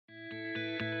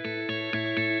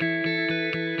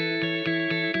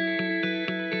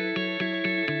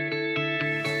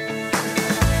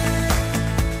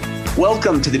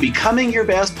Welcome to the Becoming Your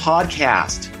Best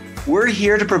podcast. We're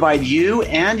here to provide you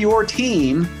and your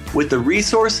team with the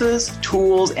resources,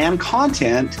 tools, and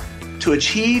content to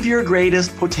achieve your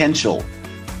greatest potential.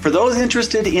 For those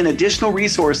interested in additional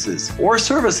resources or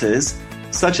services,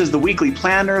 such as the weekly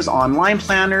planners, online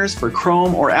planners for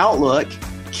Chrome or Outlook,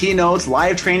 keynotes,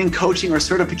 live training, coaching, or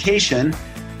certification,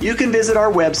 you can visit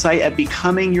our website at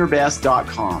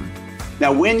becomingyourbest.com.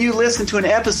 Now, when you listen to an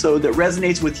episode that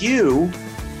resonates with you,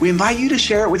 we invite you to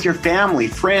share it with your family,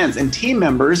 friends, and team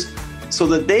members so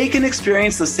that they can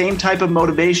experience the same type of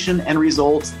motivation and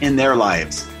results in their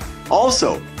lives.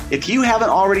 Also, if you haven't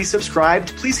already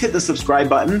subscribed, please hit the subscribe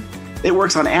button. It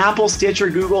works on Apple, Stitcher,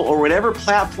 Google, or whatever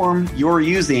platform you're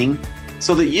using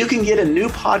so that you can get a new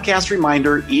podcast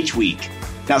reminder each week.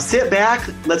 Now sit back,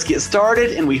 let's get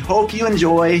started, and we hope you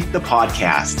enjoy the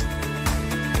podcast.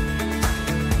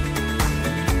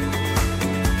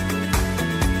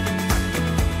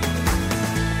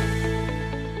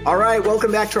 All right,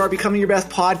 welcome back to our Becoming Your Best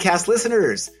podcast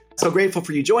listeners. So grateful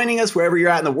for you joining us wherever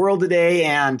you're at in the world today.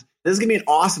 And this is going to be an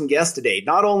awesome guest today.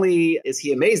 Not only is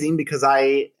he amazing because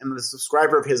I am a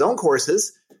subscriber of his own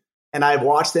courses and I've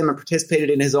watched them and participated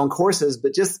in his own courses,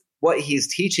 but just what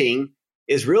he's teaching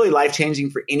is really life-changing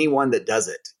for anyone that does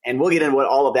it. And we'll get into what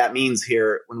all of that means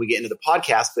here when we get into the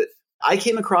podcast. But I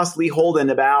came across Lee Holden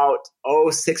about,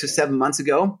 6 or 7 months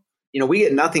ago. You know, we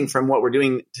get nothing from what we're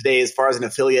doing today as far as an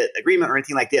affiliate agreement or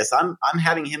anything like this. I'm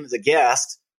having him as a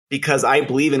guest because I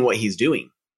believe in what he's doing.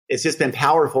 It's just been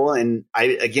powerful. And I,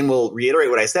 again, will reiterate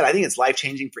what I said. I think it's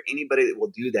life-changing for anybody that will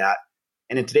do that.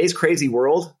 And in today's crazy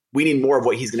world, we need more of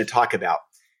what he's going to talk about.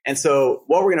 And so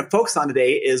what we're going to focus on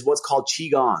today is what's called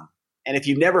Qigong. And if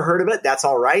you've never heard of it, that's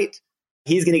all right.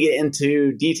 He's going to get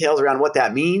into details around what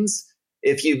that means.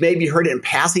 If you've maybe heard it in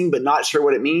passing but not sure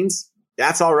what it means,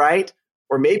 that's all right.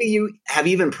 Or maybe you have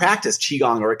even practiced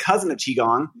Qigong or a cousin of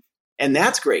Qigong, and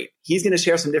that's great. He's going to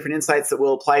share some different insights that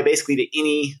will apply basically to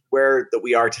anywhere that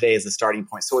we are today as a starting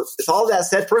point. So with all that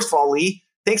said, first of all, Lee,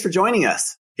 thanks for joining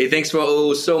us. Hey, thanks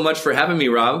so much for having me,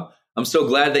 Rob. I'm so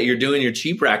glad that you're doing your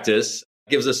Qi practice.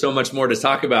 It gives us so much more to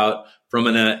talk about from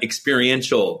an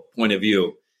experiential point of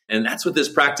view. And that's what this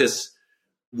practice,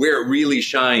 where it really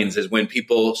shines is when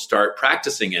people start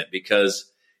practicing it because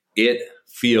it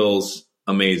feels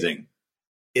amazing.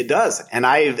 It does. And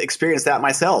I've experienced that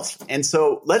myself. And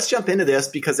so let's jump into this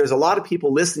because there's a lot of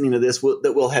people listening to this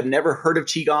that will have never heard of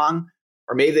Qigong,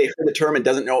 or maybe they heard the term and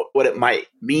doesn't know what it might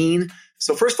mean.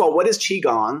 So first of all, what is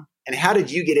Qigong and how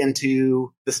did you get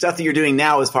into the stuff that you're doing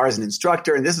now as far as an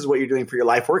instructor? And this is what you're doing for your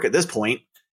life work at this point.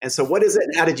 And so what is it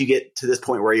and how did you get to this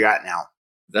point where you're at now?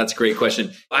 That's a great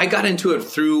question. I got into it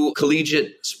through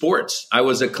collegiate sports. I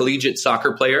was a collegiate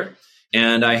soccer player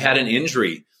and I had an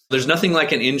injury. There's nothing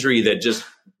like an injury that just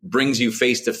brings you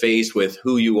face to face with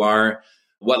who you are,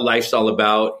 what life's all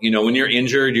about. You know, when you're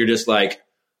injured, you're just like,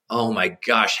 oh my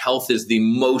gosh, health is the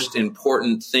most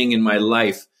important thing in my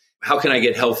life. How can I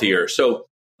get healthier? So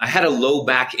I had a low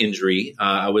back injury.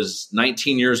 I was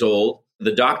 19 years old.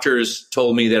 The doctors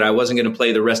told me that I wasn't going to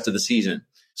play the rest of the season.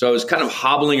 So I was kind of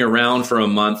hobbling around for a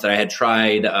month. I had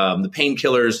tried the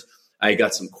painkillers. I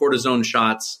got some cortisone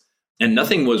shots and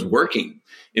nothing was working.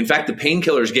 In fact, the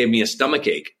painkillers gave me a stomach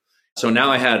ache. So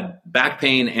now I had back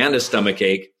pain and a stomach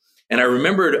ache. And I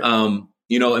remembered, in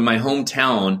my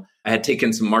hometown, I had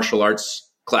taken some martial arts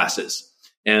classes.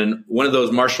 And one of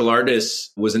those martial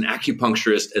artists was an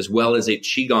acupuncturist as well as a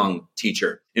Qigong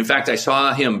teacher. In fact, I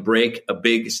saw him break a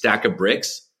big stack of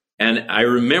bricks. And I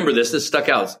remember this stuck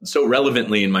out so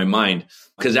relevantly in my mind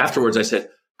because afterwards I said,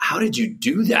 how did you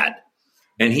do that?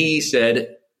 And he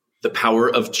said, the power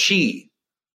of Qi.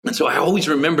 And so I always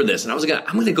remember this. And I'm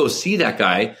going to go see that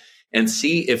guy and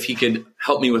see if he could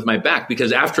help me with my back.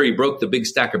 Because after he broke the big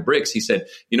stack of bricks, he said,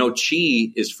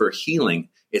 Qi is for healing.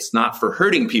 It's not for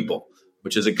hurting people,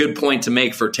 which is a good point to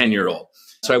make for a 10-year-old.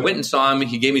 So I went and saw him.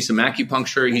 He gave me some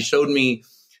acupuncture. He showed me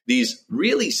these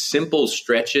really simple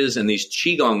stretches and these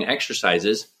Qigong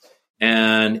exercises.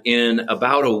 And in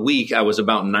about a week, I was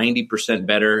about 90%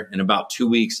 better. In about 2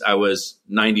 weeks, I was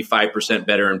 95%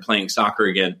 better and playing soccer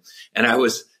again. And I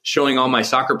was showing all my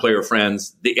soccer player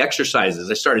friends the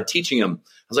exercises. I started teaching them.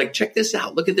 I was like, check this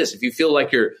out. Look at this. If you feel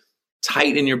like you're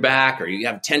tight in your back or you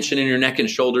have tension in your neck and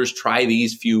shoulders, try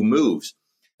these few moves.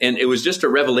 And it was just a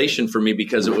revelation for me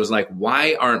because it was like,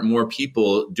 why aren't more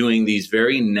people doing these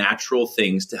very natural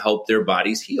things to help their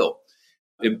bodies heal?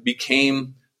 It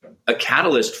became a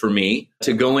catalyst for me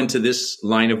to go into this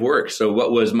line of work. So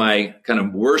what was my kind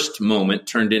of worst moment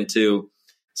turned into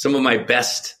some of my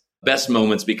best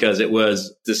moments because it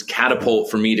was this catapult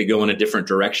for me to go in a different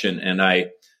direction. And I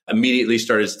immediately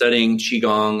started studying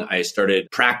Qigong. I started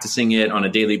practicing it on a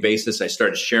daily basis. I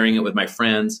started sharing it with my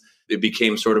friends. It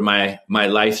became sort of my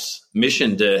life's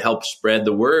mission to help spread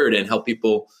the word and help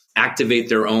people activate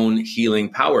their own healing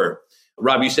power.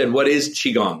 Rob, you said, what is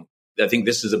Qigong? I think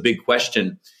this is a big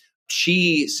question.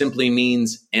 Qi simply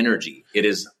means energy. It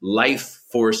is life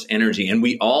force energy, and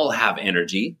we all have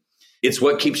energy. It's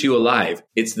what keeps you alive.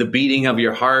 It's the beating of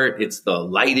your heart. It's the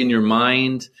light in your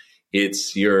mind.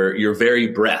 It's your very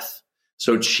breath.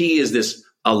 So Qi is this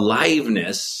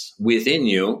aliveness within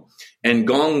you, and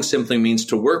Gong simply means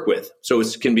to work with. So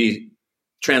it can be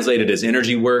translated as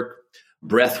energy work,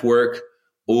 breath work,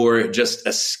 or just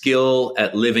a skill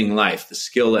at living life, the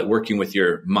skill at working with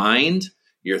your mind,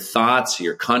 your thoughts,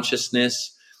 your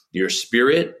consciousness, your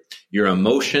spirit, your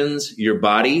emotions, your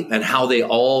body, and how they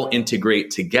all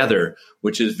integrate together,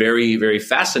 which is very, very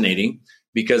fascinating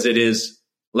because it is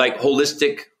like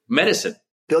holistic medicine.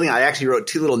 Building, I actually wrote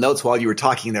 2 little notes while you were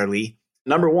talking there, Lee.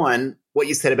 Number 1, what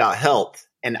you said about health.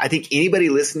 And I think anybody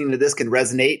listening to this can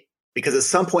resonate because at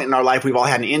some point in our life, we've all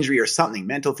had an injury or something,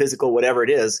 mental, physical, whatever it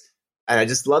is. And I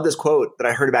just love this quote that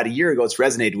I heard about a year ago. It's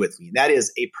resonated with me. That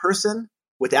is, a person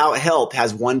without health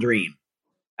has one dream,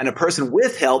 and a person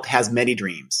with health has many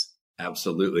dreams.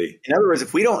 Absolutely. In other words,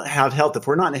 if we don't have health, if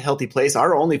we're not in a healthy place,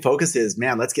 our only focus is,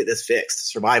 man, let's get this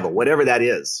fixed, survival, whatever that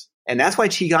is. And that's why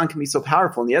Qigong can be so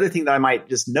powerful. And the other thing that I might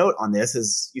just note on this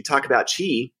is you talk about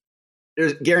Qi,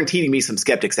 there's guaranteed to be some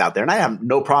skeptics out there. And I have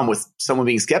no problem with someone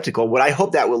being skeptical. What I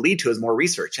hope that will lead to is more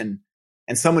research and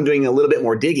someone doing a little bit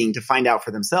more digging to find out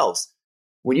for themselves.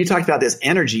 When you talked about this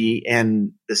energy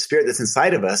and the spirit that's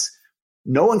inside of us,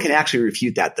 no one can actually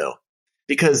refute that, though.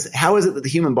 Because how is it that the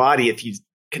human body, if you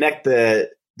connect the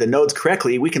nodes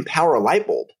correctly, we can power a light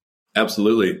bulb?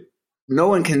 Absolutely. No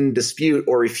one can dispute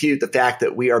or refute the fact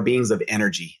that we are beings of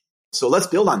energy. So let's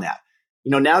build on that.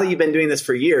 Now that you've been doing this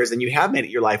for years and you have made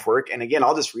it your life work, and again,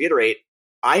 I'll just reiterate,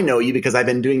 I know you because I've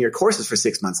been doing your courses for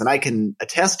 6 months, and I can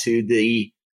attest to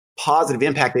the positive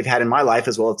impact they've had in my life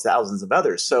as well as thousands of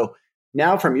others. So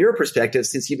now from your perspective,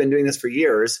 since you've been doing this for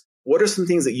years, what are some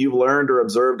things that you've learned or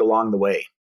observed along the way?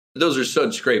 Those are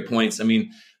such great points. I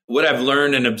mean, what I've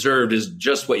learned and observed is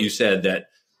just what you said, that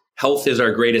health is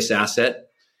our greatest asset,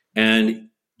 and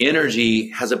energy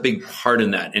has a big part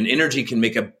in that. And energy can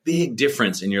make a big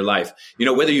difference in your life.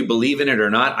 Whether you believe in it or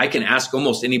not, I can ask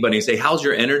almost anybody and say, how's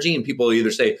your energy? And people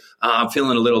either say, I'm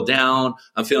feeling a little down,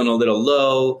 I'm feeling a little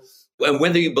low. And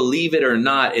whether you believe it or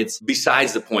not, it's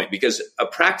besides the point, because a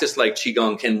practice like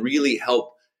Qigong can really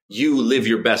help you live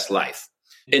your best life.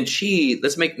 And Qi,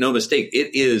 let's make no mistake,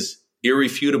 it is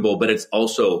irrefutable, but it's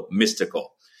also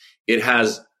mystical. It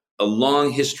has a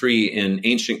long history in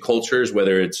ancient cultures,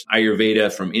 whether it's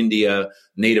Ayurveda from India,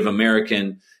 Native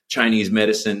American, Chinese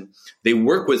medicine. They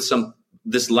work with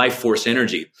this life force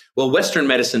energy. Well, Western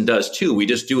medicine does too. We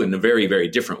just do it in a very, very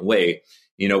different way.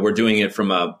 We're doing it from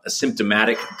a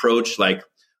symptomatic approach, like,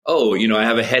 I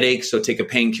have a headache, so take a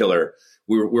painkiller.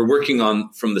 We're working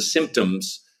on from the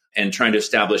symptoms and trying to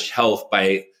establish health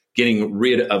by getting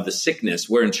rid of the sickness,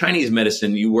 where in Chinese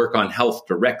medicine, you work on health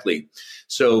directly.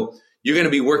 So you're going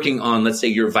to be working on, let's say,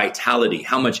 your vitality,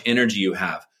 how much energy you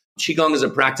have. Qigong is a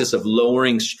practice of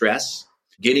lowering stress,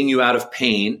 getting you out of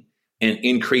pain, and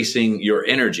increasing your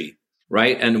energy,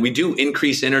 right? And we do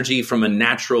increase energy from a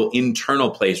natural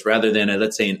internal place rather than,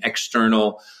 let's say, an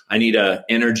external, I need an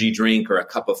energy drink or a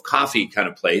cup of coffee kind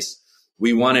of place.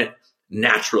 We want it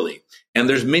naturally. And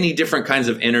there's many different kinds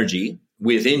of energy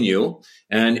within you.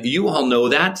 And you all know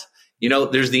that.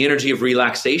 There's the energy of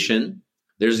relaxation.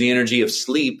 There's the energy of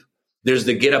sleep. There's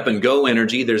the get up and go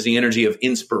energy. There's the energy of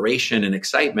inspiration and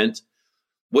excitement.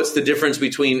 What's the difference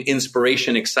between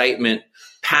inspiration, excitement,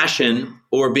 passion,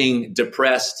 or being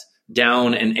depressed,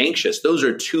 down, and anxious? Those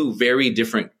are 2 very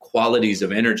different qualities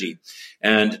of energy.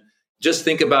 And just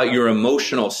think about your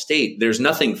emotional state. There's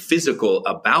nothing physical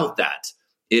about that.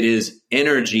 It is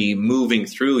energy moving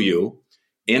through you.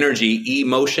 Energy,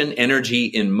 emotion, energy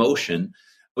in motion.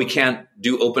 We can't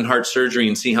do open heart surgery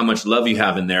and see how much love you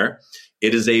have in there.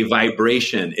 It is a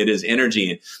vibration. It is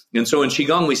energy. And so in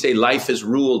Qigong, we say life is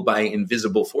ruled by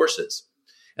invisible forces.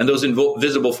 And those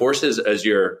invisible forces is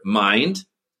your mind.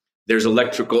 There's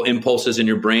electrical impulses in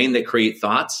your brain that create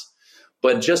thoughts.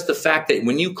 But just the fact that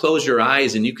when you close your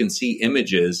eyes and you can see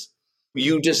images,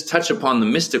 you just touch upon the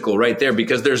mystical right there,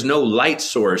 because there's no light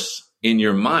source in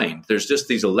your mind. There's just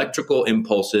these electrical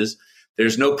impulses.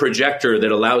 There's no projector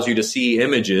that allows you to see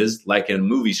images like a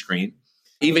movie screen.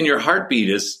 Even your heartbeat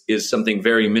is something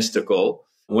very mystical.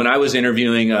 When I was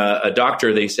interviewing a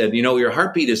doctor, they said, your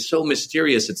heartbeat is so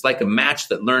mysterious. It's like a match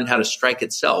that learned how to strike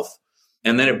itself.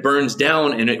 And then it burns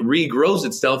down and it regrows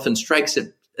itself and strikes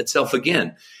itself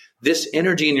again. This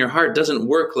energy in your heart doesn't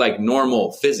work like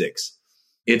normal physics.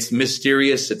 It's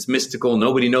mysterious. It's mystical.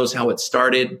 Nobody knows how it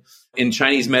started. In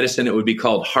Chinese medicine, it would be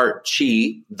called heart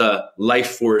qi, the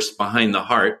life force behind the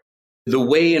heart. The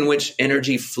way in which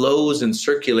energy flows and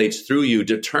circulates through you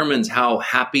determines how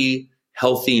happy,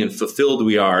 healthy, and fulfilled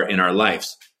we are in our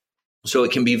lives. So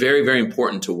it can be very, very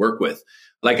important to work with.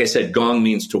 Like I said, Gong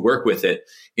means to work with it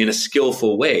in a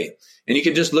skillful way. And you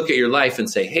can just look at your life and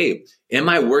say, hey, am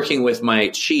I working with my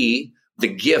qi, the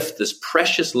gift, this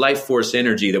precious life force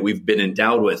energy that we've been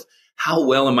endowed with? How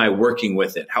well am I working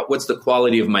with it? What's the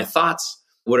quality of my thoughts?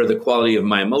 What are the quality of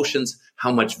my emotions?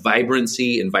 How much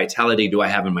vibrancy and vitality do I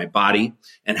have in my body?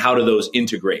 And how do those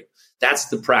integrate? That's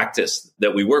the practice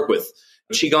that we work with.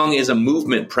 Qigong is a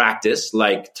movement practice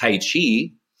like Tai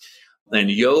Chi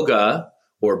and yoga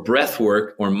or breath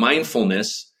work or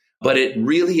mindfulness, but it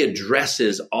really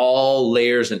addresses all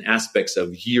layers and aspects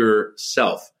of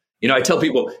yourself. I tell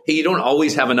people, hey, you don't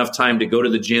always have enough time to go to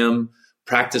the gym,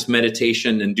 practice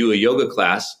meditation, and do a yoga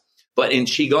class. But in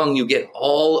Qigong, you get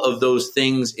all of those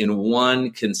things in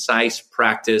one concise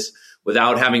practice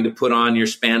without having to put on your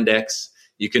spandex.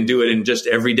 You can do it in just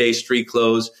everyday street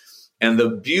clothes. And the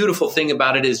beautiful thing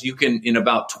about it is you can, in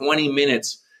about 20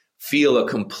 minutes, feel a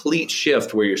complete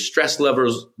shift where your stress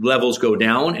levels go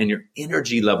down and your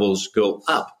energy levels go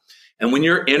up. And when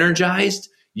you're energized,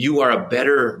 you are a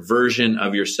better version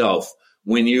of yourself.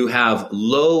 When you have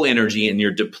low energy and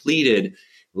you're depleted,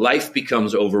 life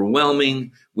becomes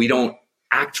overwhelming. We don't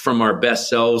act from our best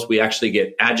selves. We actually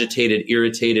get agitated,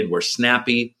 irritated. We're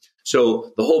snappy.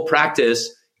 So the whole practice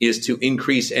is to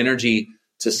increase energy,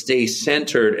 to stay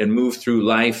centered and move through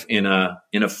life in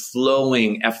a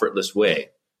flowing, effortless way.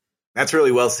 That's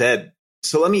really well said.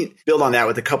 So let me build on that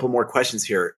with a couple more questions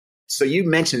here. So you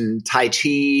mentioned Tai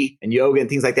Chi and yoga and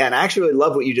things like that. And I actually really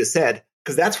love what you just said,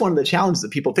 because that's one of the challenges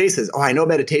that people face is, I know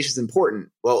meditation is important.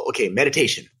 Well, okay,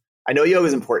 meditation. I know yoga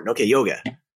is important. Okay, yoga.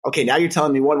 Okay, now you're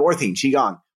telling me one more thing,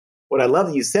 Qigong. What I love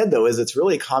that you said, though, is it's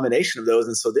really a combination of those.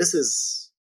 And so this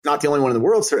is not the only one in the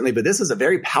world, certainly, but this is a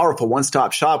very powerful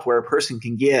one-stop shop where a person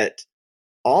can get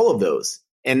all of those.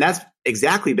 And that's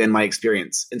exactly been my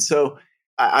experience. And so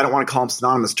I don't want to call them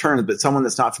synonymous terms, but someone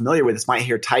that's not familiar with this might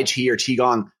hear Tai Chi or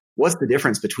Qigong. What's the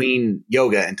difference between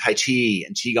yoga and Tai Chi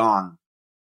and Qigong?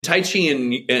 Tai Chi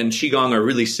and Qigong are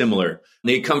really similar.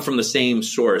 They come from the same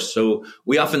source. So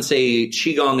we often say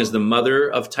Qigong is the mother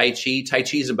of Tai Chi. Tai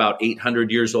Chi is about 800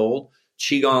 years old.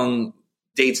 Qigong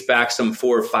dates back some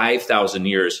 4,000 or 5,000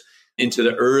 years into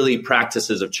the early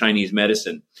practices of Chinese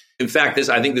medicine. In fact,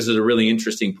 I think this is a really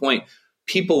interesting point.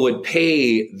 People would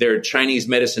pay their Chinese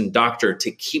medicine doctor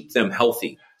to keep them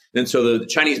healthy. And so the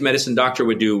Chinese medicine doctor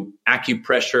would do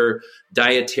acupressure,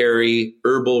 dietary,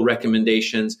 herbal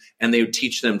recommendations, and they would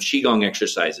teach them Qigong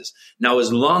exercises. Now,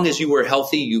 as long as you were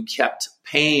healthy, you kept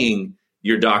paying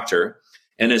your doctor.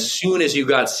 And as soon as you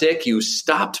got sick, you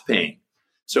stopped paying.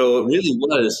 So it really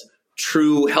was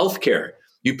true healthcare.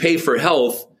 You paid for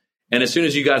health. And as soon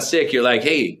as you got sick, you're like,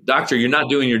 hey, doctor, you're not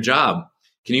doing your job.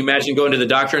 Can you imagine going to the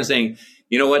doctor and saying,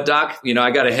 you know what, doc,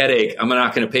 I got a headache. I'm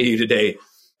not going to pay you today.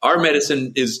 Our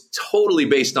medicine is totally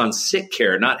based on sick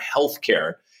care, not health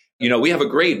care. We have a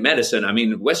great medicine. I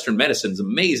mean, Western medicine is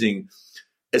amazing,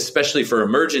 especially for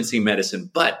emergency medicine.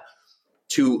 But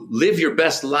to live your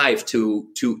best life,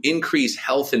 to increase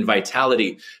health and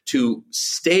vitality, to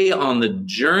stay on the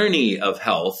journey of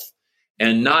health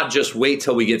and not just wait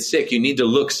till we get sick, you need to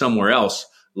look somewhere else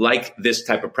like this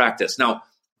type of practice. Now,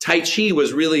 Tai Chi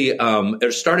was really,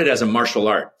 it started as a martial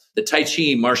art. The Tai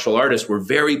Chi martial artists were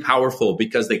very powerful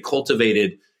because they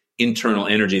cultivated internal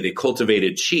energy. They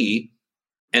cultivated Qi.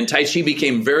 And Tai Chi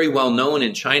became very well known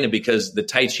in China because the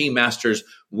Tai Chi masters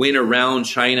went around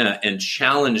China and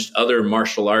challenged other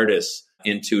martial artists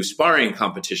into sparring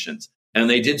competitions. And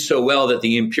they did so well that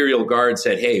the Imperial Guard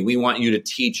said, hey, we want you to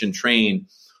teach and train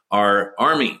our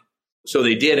army. So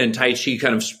they did, and Tai Chi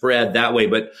kind of spread that way.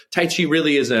 But Tai Chi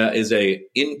really is a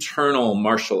internal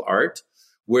martial art,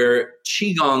 where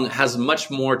Qigong has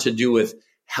much more to do with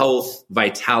health,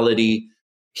 vitality,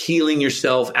 healing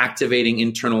yourself, activating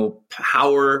internal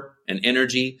power and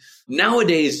energy.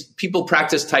 Nowadays, people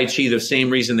practice Tai Chi the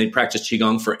same reason they practice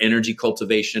Qigong, for energy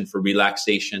cultivation, for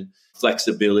relaxation,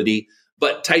 flexibility.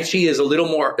 But Tai Chi is a little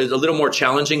more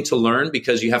challenging to learn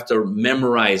because you have to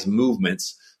memorize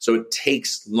movements. So it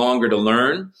takes longer to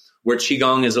learn, where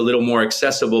Qigong is a little more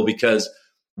accessible because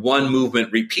one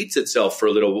movement repeats itself for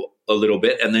a little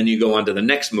bit, and then you go on to the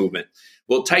next movement.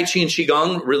 Well, Tai Chi and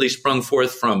Qigong really sprung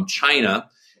forth from China.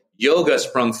 Yoga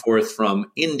sprung forth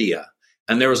from India.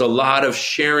 And there was a lot of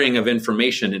sharing of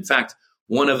information. In fact,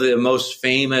 One of the most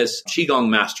famous Qigong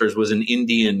masters was an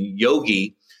Indian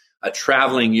yogi, a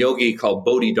traveling yogi called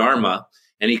Bodhidharma,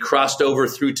 and he crossed over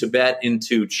through Tibet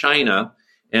into China,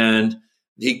 and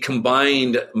he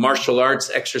combined martial arts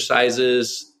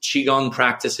exercises, Qigong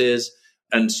practices,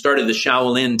 and started the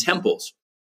Shaolin temples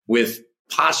with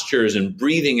postures and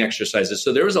breathing exercises.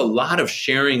 So there was a lot of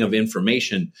sharing of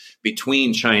information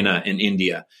between China and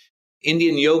India.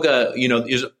 Indian yoga,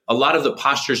 is a lot of the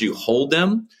postures you hold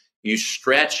them, you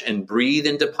stretch and breathe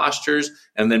into postures,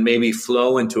 and then maybe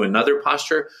flow into another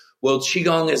posture. Well,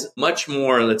 Qigong is much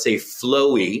more, let's say,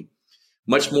 flowy,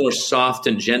 much more soft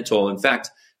and gentle. In fact,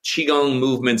 Qigong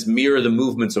movements mirror the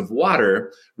movements of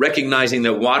water, recognizing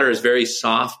that water is very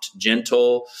soft,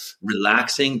 gentle,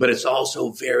 relaxing, but it's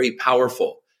also very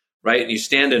powerful, right? You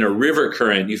stand in a river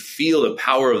current, you feel the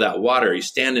power of that water. You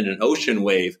stand in an ocean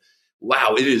wave.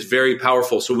 Wow, it is very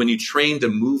powerful. So when you train to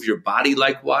move your body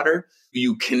like water,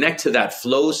 you connect to that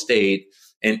flow state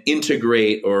and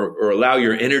integrate or allow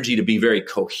your energy to be very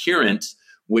coherent,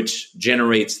 which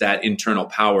generates that internal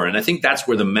power. And I think that's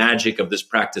where the magic of this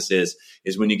practice is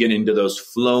when you get into those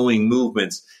flowing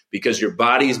movements, because your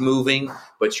body's moving,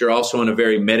 but you're also in a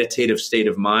very meditative state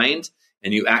of mind,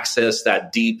 and you access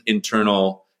that deep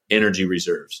internal energy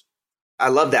reserves. I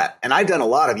love that. And I've done a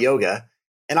lot of yoga,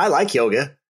 and I like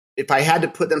yoga. If I had to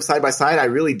put them side by side, I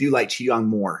really do like Qigong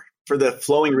more for the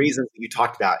flowing reasons that you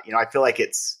talked about. I feel like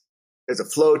there's a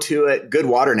flow to it. Good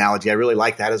water analogy. I really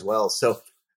like that as well. So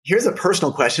here's a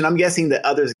personal question. I'm guessing that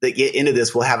others that get into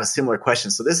this will have a similar question.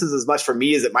 So this is as much for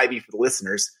me as it might be for the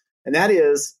listeners. And that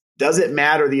is, does it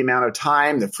matter the amount of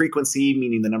time, the frequency,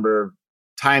 meaning the number of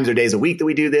times or days a week that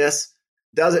we do this?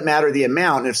 Does it matter the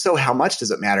amount? And if so, how much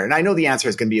does it matter? And I know the answer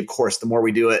is going to be, of course, the more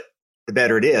we do it, the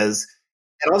better it is.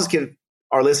 And I'll just give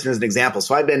our listeners an example.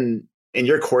 So I've been in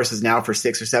your courses now for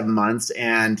 6 or 7 months,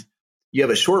 and you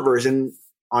have a short version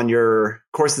on your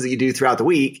courses that you do throughout the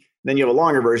week. Then you have a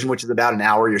longer version, which is about an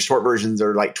hour. Your short versions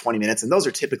are like 20 minutes. And those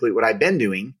are typically what I've been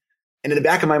doing. And in the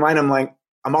back of my mind,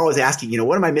 I'm always asking,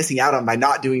 what am I missing out on by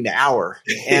not doing the hour?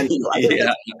 And I think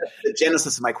that's the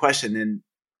genesis of my question. And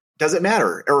does it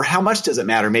matter? Or how much does it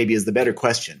matter? Maybe is the better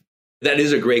question. That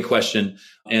is a great question.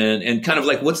 And kind of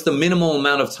like, what's the minimal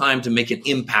amount of time to make an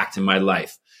impact in my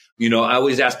life? I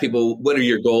always ask people, what are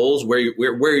your goals? Where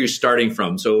are you starting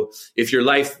from? So if your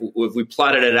life, if we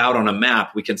plotted it out on a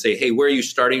map, we can say, hey, where are you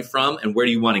starting from and where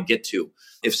do you want to get to?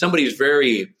 If somebody's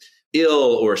very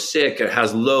ill or sick or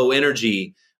has low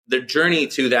energy, the journey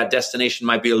to that destination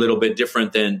might be a little bit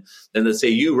different than let's say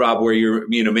you, Rob, where you're,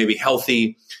 maybe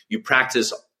healthy. You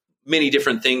practice many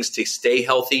different things to stay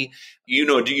healthy. You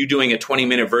doing a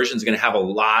 20-minute version is going to have a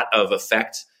lot of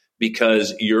effect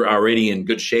because you're already in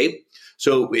good shape.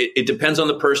 So it depends on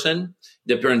the person,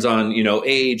 depends on,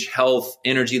 age, health,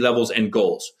 energy levels, and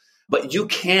goals. But you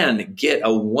can get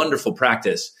a wonderful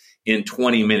practice in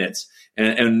 20 minutes.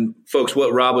 And folks,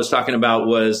 what Rob was talking about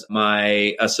was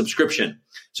my subscription.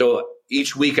 So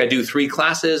each week I do 3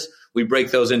 classes. We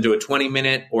break those into a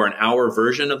 20-minute or an hour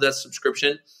version of that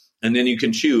subscription. And then you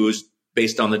can choose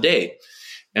based on the day.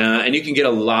 And you can get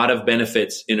a lot of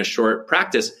benefits in a short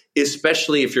practice,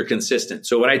 especially if you're consistent.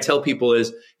 So what I tell people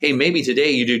is, hey, maybe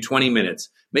today you do 20 minutes.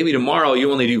 Maybe tomorrow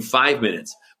you only do 5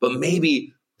 minutes. But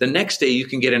maybe the next day you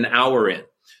can get an hour in.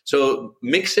 So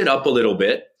mix it up a little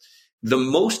bit. The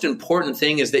most important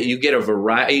thing is that you get a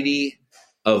variety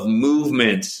of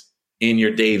movements in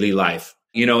your daily life.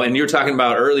 And you're talking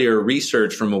about earlier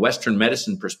research from a Western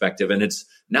medicine perspective, and it's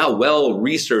now well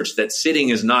researched that sitting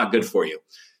is not good for you.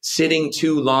 Sitting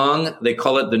too long, they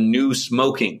call it the new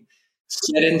smoking.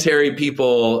 Sedentary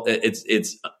people,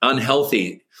 it's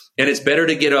unhealthy. And it's better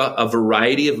to get a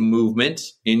variety of movement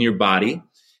in your body,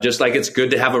 just like it's good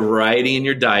to have a variety in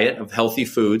your diet of healthy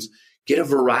foods. Get a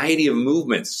variety of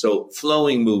movements. So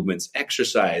flowing movements,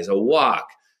 exercise, a walk,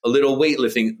 a little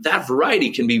weightlifting. That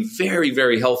variety can be very,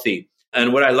 very healthy.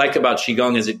 And what I like about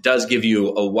Qigong is it does give you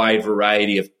a wide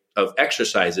variety of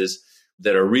exercises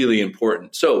that are really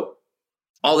important. So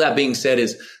all that being said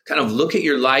is kind of look at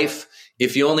your life.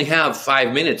 If you only have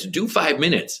 5 minutes, do 5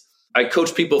 minutes. I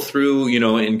coach people through,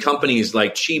 in companies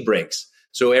like Qi breaks.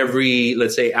 So every,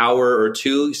 let's say, hour or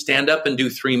two, stand up and do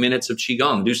 3 minutes of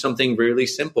Qigong. Do something really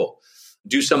simple.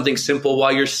 Do something simple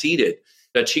while you're seated.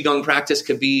 That Qigong practice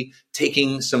could be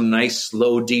taking some nice,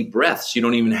 slow, deep breaths. You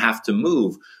don't even have to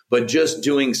move, but just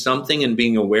doing something and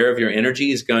being aware of your energy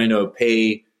is going to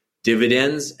pay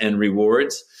dividends and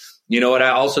rewards. What I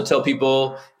also tell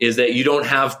people is that you don't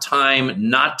have time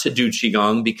not to do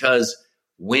Qigong, because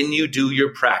when you do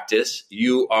your practice,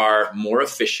 you are more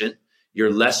efficient,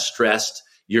 you're less stressed,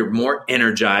 you're more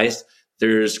energized.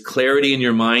 There's clarity in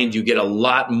your mind. You get a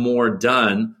lot more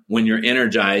done when you're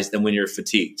energized than when you're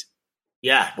fatigued.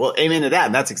 Yeah, well, amen to that.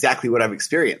 And that's exactly what I've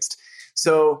experienced.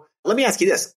 So let me ask you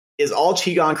this. Is all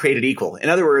Qigong created equal? In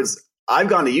other words, I've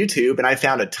gone to YouTube and I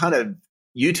found a ton of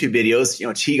YouTube videos,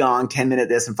 Qigong, 10-minute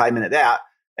this and 5-minute that.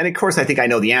 And of course, I think I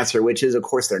know the answer, which is, of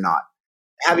course, they're not.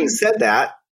 Having said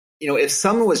that, if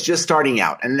someone was just starting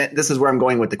out, and this is where I'm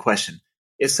going with the question,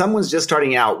 if someone's just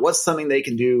starting out, what's something they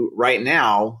can do right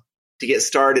now to get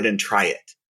started and try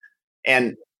it?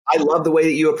 And I love the way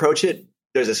that you approach it.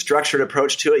 There's a structured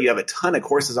approach to it. You have a ton of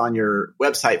courses on your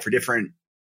website for different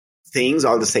things.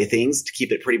 I'll just say things to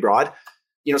keep it pretty broad.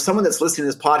 Someone that's listening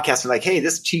to this podcast and like, hey,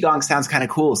 this Qigong sounds kind of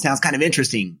cool. Sounds kind of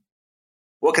interesting.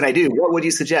 What can I do? What would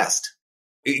you suggest?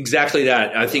 Exactly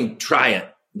that. I think try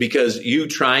it, because you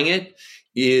trying it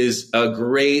is a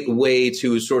great way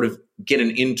to sort of get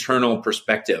an internal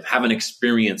perspective, have an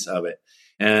experience of it.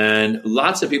 And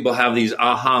lots of people have these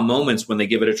aha moments when they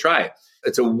give it a try.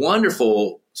 It's a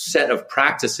wonderful set of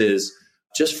practices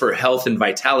just for health and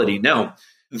vitality. Now,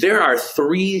 there are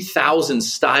 3,000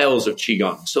 styles of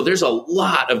Qigong. So there's a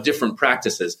lot of different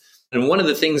practices. And one of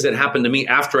the things that happened to me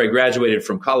after I graduated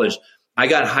from college, I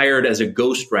got hired as a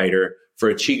ghostwriter for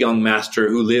a Qigong master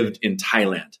who lived in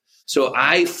Thailand. So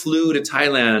I flew to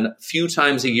Thailand a few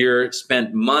times a year,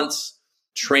 spent months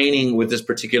training with this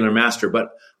particular master.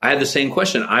 But I had the same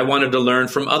question. I wanted to learn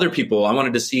from other people. I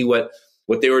wanted to see what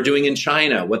they were doing in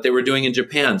China, what they were doing in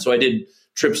Japan. So I did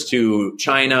trips to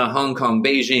China, Hong Kong,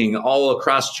 Beijing, all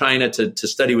across China to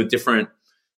study with different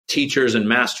teachers and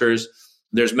masters.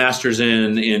 There's masters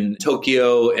in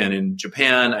Tokyo and in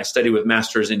Japan. I studied with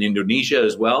masters in Indonesia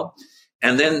as well.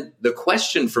 And then the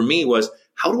question for me was,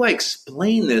 how do I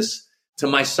explain this to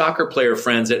my soccer player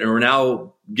friends that are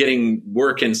now getting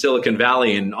work in Silicon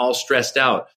Valley and all stressed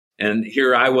out? And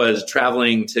here I was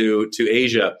traveling to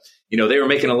Asia. They were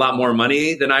making a lot more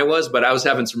money than I was, but I was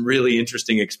having some really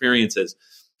interesting experiences.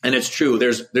 And it's true.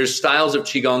 There's styles of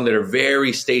Qigong that are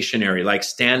very stationary, like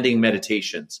standing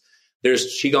meditations.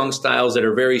 There's Qigong styles that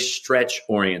are very stretch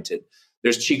oriented.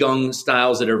 There's Qigong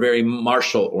styles that are very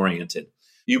martial oriented.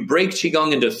 You break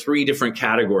Qigong into 3 different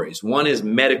categories. One is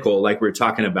medical, like we were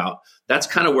talking about. That's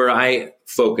kind of where I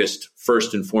focused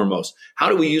first and foremost. How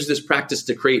do we use this practice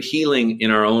to create healing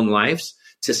in our own lives,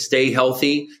 to stay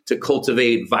healthy, to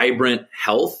cultivate vibrant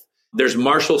health? There's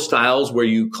martial styles where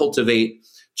you cultivate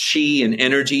chi and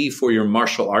energy for your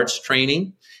martial arts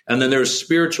training. And then there's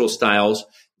spiritual styles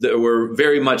that were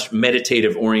very much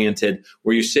meditative oriented,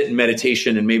 where you sit in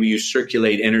meditation and maybe you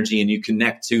circulate energy and you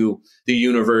connect to the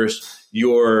universe,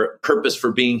 your purpose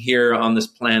for being here on this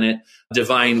planet,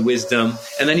 divine wisdom.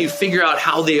 And then you figure out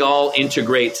how they all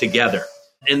integrate together.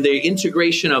 And the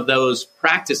integration of those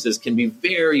practices can be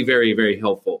very, very, very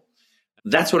helpful.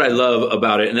 That's what I love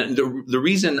about it. And the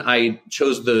reason I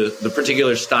chose the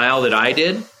particular style that I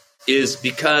did is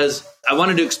because I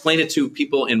wanted to explain it to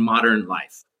people in modern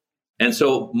life. And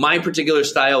so my particular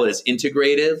style is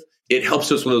integrative. It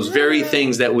helps us with those very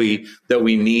things that we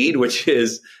need, which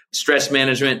is stress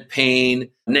management,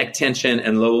 pain, neck tension,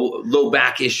 and low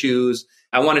back issues.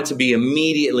 I want it to be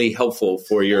immediately helpful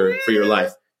for your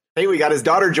life. Hey, we got his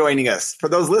daughter joining us. For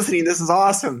those listening, this is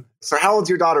awesome. So how old's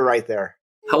your daughter right there?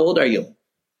 How old are you?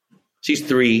 She's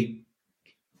 3.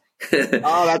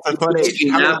 Oh, that's a fun age.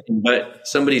 But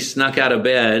somebody snuck out of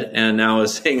bed and now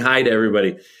is saying hi to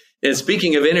everybody. And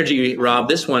speaking of energy, Rob,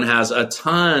 this one has a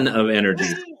ton of energy.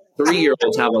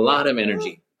 3-year-olds have a lot of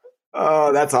energy.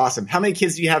 Oh, that's awesome. How many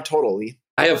kids do you have total, Lee?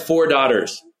 I have 4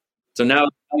 daughters. So now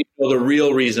you know the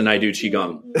real reason I do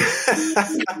Qigong.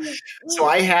 So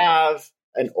I have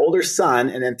an older son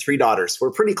and then 3 daughters.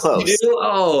 We're pretty close. You do?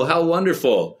 Oh, how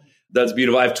wonderful. That's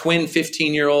beautiful. I have twin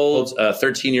 15-year-olds, a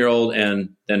 13-year-old, and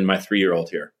then my 3-year-old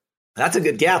here. That's a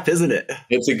good gap, isn't it?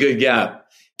 It's a good gap.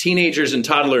 Teenagers and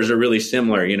toddlers are really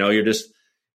similar. You're just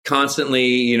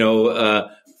constantly,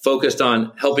 focused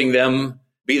on helping them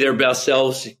be their best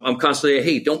selves. I'm constantly,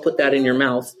 hey, don't put that in your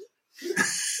mouth.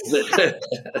 To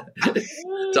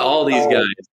all these guys.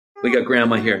 We got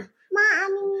grandma here.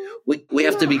 We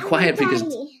have to be quiet because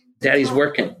daddy's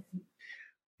working.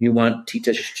 You want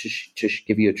Tita to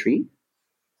give you a treat?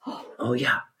 Oh,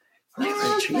 yeah.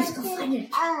 A treat.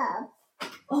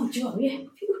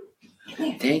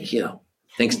 Thank you.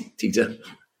 Thanks, Tita.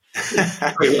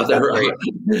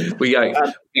 We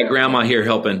got grandma here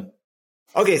helping.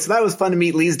 Okay, so that was fun to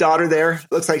meet Lee's daughter there.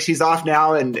 Looks like she's off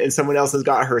now and someone else has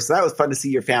got her. So that was fun to see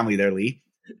your family there, Lee.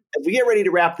 As we get ready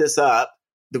to wrap this up,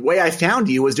 the way I found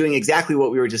you was doing exactly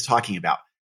what we were just talking about.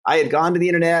 I had gone to the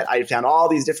internet. I had found all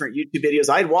these different YouTube videos.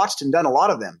 I had watched and done a lot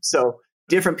of them. So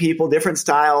different people, different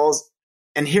styles.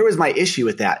 And here was my issue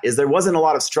with that is there wasn't a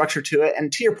lot of structure to it.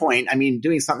 And to your point, I mean,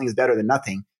 doing something is better than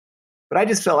nothing. But I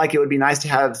just felt like it would be nice to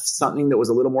have something that was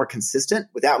a little more consistent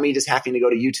without me just having to go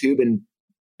to YouTube and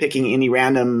picking any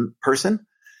random person.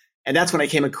 And that's when I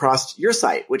came across your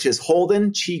site, which is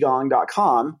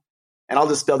holdenqigong.com. And I'll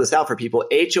just spell this out for people.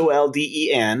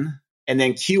 HOLDEN, and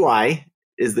then QI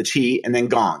is the chi, and then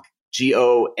Gong,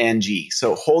 GONG.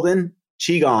 So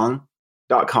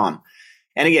holdenqigong.com.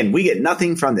 And again, we get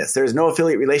nothing from this. There's no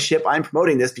affiliate relationship. I'm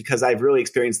promoting this because I've really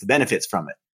experienced the benefits from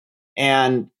it.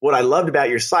 And what I loved about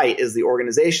your site is the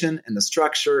organization and the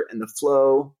structure and the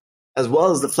flow, as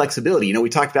well as the flexibility. You know, we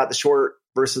talked about the short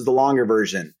versus the longer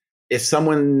version. If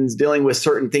someone's dealing with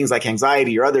certain things like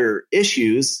anxiety or other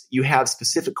issues, you have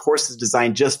specific courses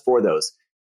designed just for those.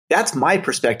 That's my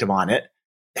perspective on it.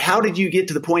 How did you get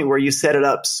to the point where you set it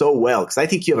up so well? Because I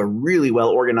think you have a really well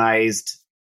organized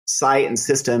site and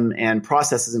system and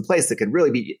processes in place that could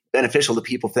really be beneficial to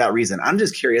people for that reason. I'm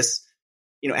just curious,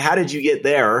 you know, how did you get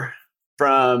there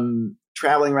from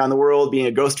traveling around the world, being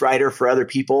a ghostwriter for other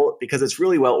people? Because it's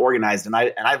really well organized, and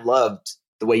I've loved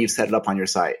the way you've set it up on your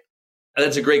site.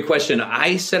 That's a great question.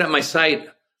 I set up my site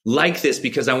like this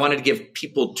because I wanted to give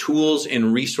people tools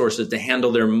and resources to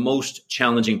handle their most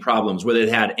challenging problems, whether it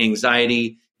had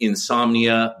anxiety,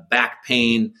 insomnia, back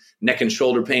pain, neck and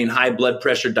shoulder pain, high blood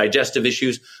pressure, digestive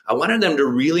issues. I wanted them to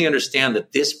really understand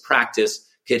that this practice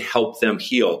could help them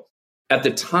heal. At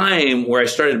the time where I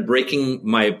started breaking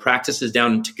my practices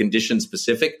down into condition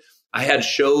specific, I had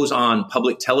shows on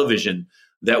public television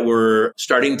that were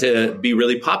starting to be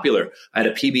really popular. I had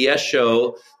a PBS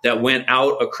show that went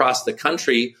out across the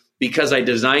country because I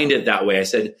designed it that way. I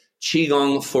said,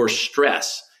 Qigong for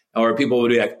stress. Or people would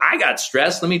be like, I got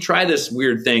stressed. Let me try this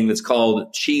weird thing that's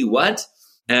called Qi what?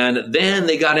 And then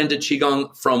they got into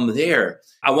Qigong from there.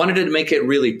 I wanted to make it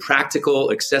really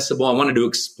practical, accessible. I wanted to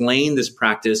explain this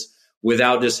practice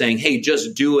without just saying, hey,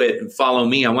 just do it and follow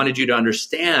me. I wanted you to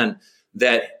understand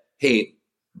that, hey,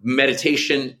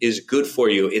 meditation is good for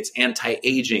you. It's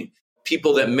anti-aging.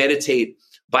 People that meditate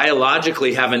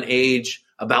biologically have an age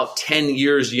about 10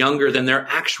 years younger than their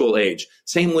actual age.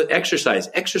 Same with exercise.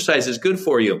 Exercise is good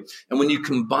for you. And when you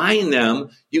combine them,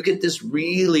 you get this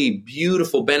really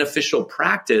beautiful, beneficial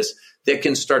practice that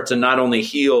can start to not only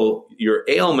heal your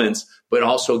ailments, but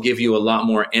also give you a lot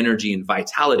more energy and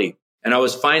vitality. And I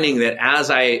was finding that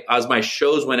as my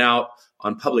shows went out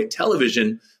on public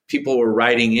television, people were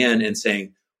writing in and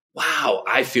saying, wow,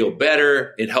 I feel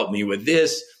better. It helped me with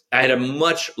this. I had a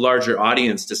much larger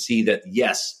audience to see that,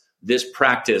 yes, this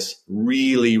practice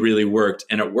really, really worked.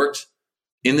 And it worked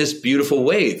in this beautiful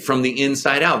way from the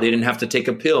inside out. They didn't have to take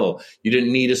a pill. You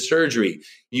didn't need a surgery.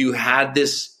 You had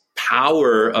this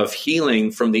power of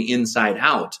healing from the inside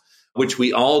out, which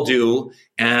we all do.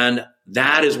 And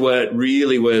that is what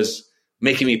really was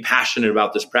making me passionate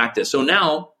about this practice. So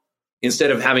now,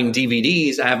 instead of having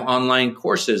DVDs, I have online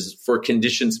courses for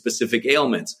condition-specific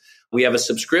ailments. We have a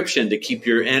subscription to keep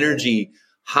your energy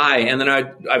high. And then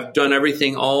I've done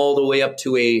everything all the way up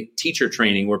to a teacher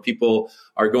training where people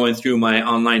are going through my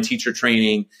online teacher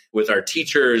training with our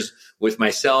teachers, with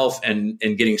myself, and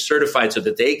getting certified so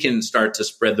that they can start to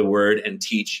spread the word and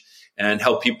teach and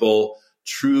help people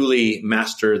truly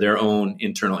master their own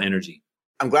internal energy.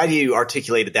 I'm glad you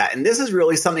articulated that. And this is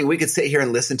really something we could sit here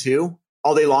and listen to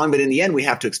all day long, but in the end, we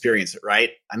have to experience it,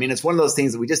 right? I mean, it's one of those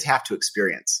things that we just have to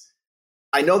experience.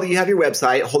 I know that you have your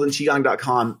website,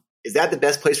 holdenqigong.com. Is that the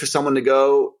best place for someone to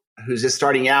go who's just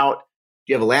starting out?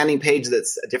 Do you have a landing page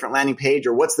that's a different landing page,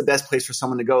 or what's the best place for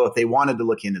someone to go if they wanted to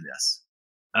look into this?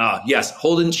 Yes,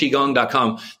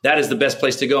 holdenqigong.com. That is the best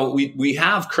place to go. We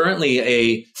have currently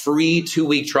a free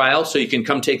 2-week trial, so you can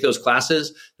come take those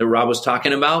classes that Rob was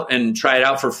talking about and try it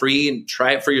out for free and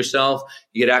try it for yourself.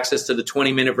 You get access to the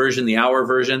 20-minute version, the hour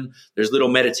version. There's little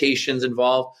meditations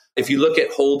involved. If you look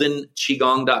at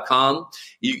holdenqigong.com,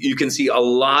 you can see a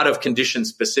lot of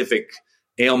condition-specific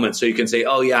ailments. So you can say,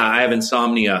 oh yeah, I have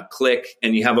insomnia, click,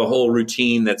 and you have a whole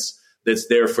routine that's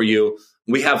there for you.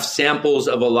 We have samples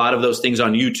of a lot of those things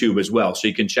on YouTube as well. So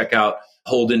you can check out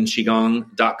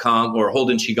holdenqigong.com or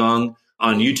Holden Qigong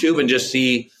on YouTube and just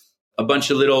see a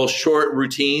bunch of little short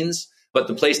routines. But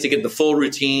the place to get the full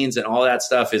routines and all that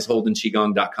stuff is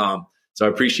holdenqigong.com. So I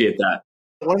appreciate that.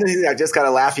 One of the things I just got to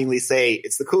laughingly say,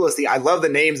 it's the coolest thing. I love the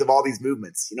names of all these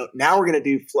movements. You know, now we're going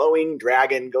to do flowing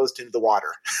dragon goes to the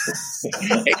water.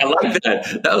 Hey, I like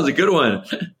that. That was a good one.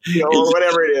 You know, or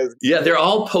whatever it is. Yeah, they're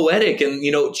all poetic. And,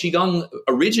 Qigong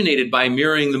originated by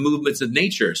mirroring the movements of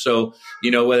nature. So,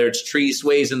 whether it's tree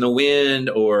sways in the wind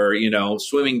or,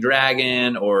 swimming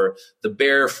dragon or the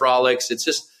bear frolics, it's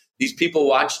just These people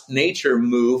watched nature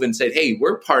move and said, hey,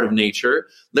 we're part of nature.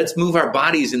 Let's move our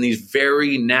bodies in these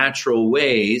very natural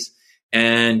ways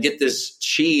and get this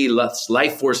chi,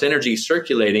 life force energy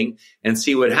circulating and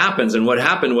see what happens. And what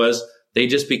happened was they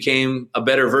just became a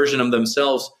better version of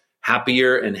themselves,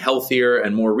 happier and healthier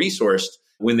and more resourced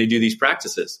when they do these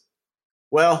practices.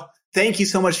 Well, thank you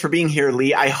so much for being here,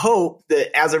 Lee. I hope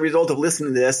that as a result of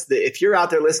listening to this, that if you're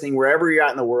out there listening, wherever you're at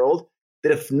in the world,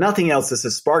 that if nothing else, this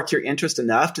has sparked your interest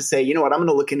enough to say, you know what, I'm going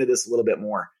to look into this a little bit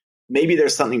more. Maybe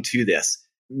there's something to this.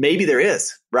 Maybe there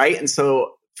is, right? And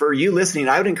so for you listening,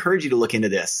 I would encourage you to look into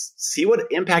this. See what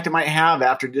impact it might have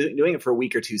after doing it for a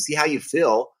week or two. See how you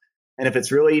feel. And if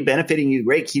it's really benefiting you,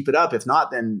 great, keep it up. If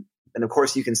not, then of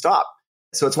course you can stop.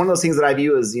 So it's one of those things that I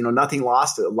view as, nothing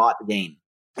lost, a lot to gain.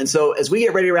 And so as we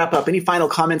get ready to wrap up, any final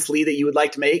comments, Lee, that you would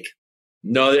like to make?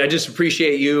 No, I just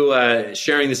appreciate you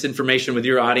sharing this information with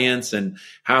your audience and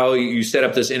how you set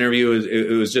up this interview.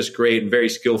 It was just great and very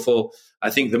skillful. I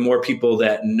think the more people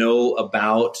that know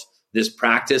about this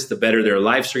practice, the better their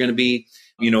lives are going to be.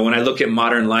 When I look at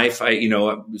modern life,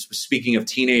 speaking of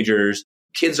teenagers,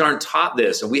 kids aren't taught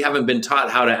this, and we haven't been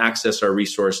taught how to access our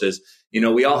resources.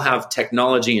 We all have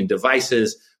technology and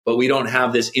devices, but we don't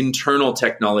have this internal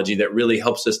technology that really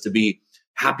helps us to be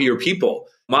happier people.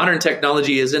 Modern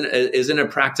technology isn't a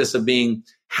practice of being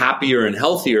happier and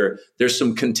healthier. There's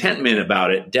some contentment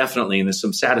about it, definitely, and there's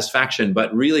some satisfaction.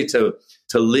 But really, to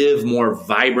live more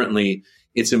vibrantly,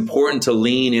 it's important to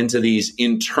lean into these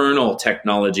internal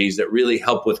technologies that really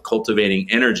help with cultivating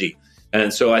energy.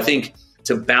 And so I think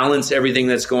to balance everything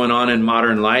that's going on in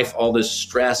modern life, all this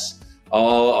stress,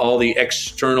 all the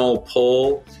external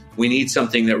pull, we need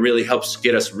something that really helps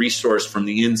get us resourced from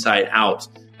the inside out.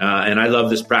 And I love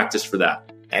this practice for that.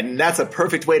 And that's a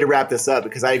perfect way to wrap this up,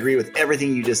 because I agree with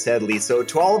everything you just said, Lee. So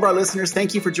to all of our listeners,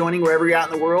 thank you for joining wherever you're at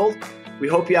in the world. We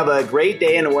hope you have a great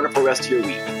day and a wonderful rest of your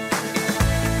week.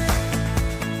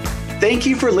 Thank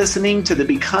you for listening to the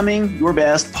Becoming Your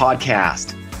Best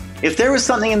podcast. If there was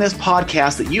something in this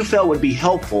podcast that you felt would be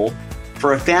helpful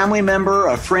for a family member,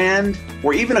 a friend,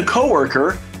 or even a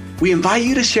coworker, we invite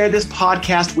you to share this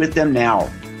podcast with them now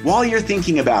while you're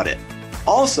thinking about it.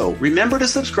 Also, remember to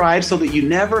subscribe so that you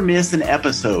never miss an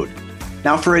episode.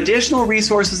 Now, for additional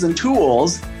resources and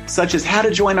tools, such as how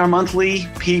to join our monthly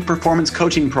peak performance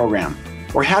coaching program,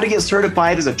 or how to get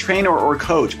certified as a trainer or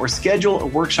coach, or schedule a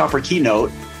workshop or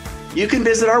keynote, you can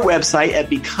visit our website at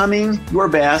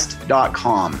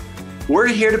becomingyourbest.com. We're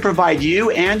here to provide you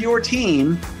and your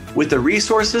team with the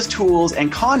resources, tools,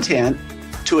 and content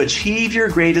to achieve your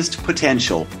greatest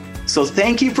potential. So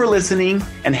thank you for listening,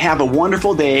 and have a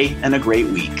wonderful day and a great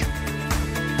week.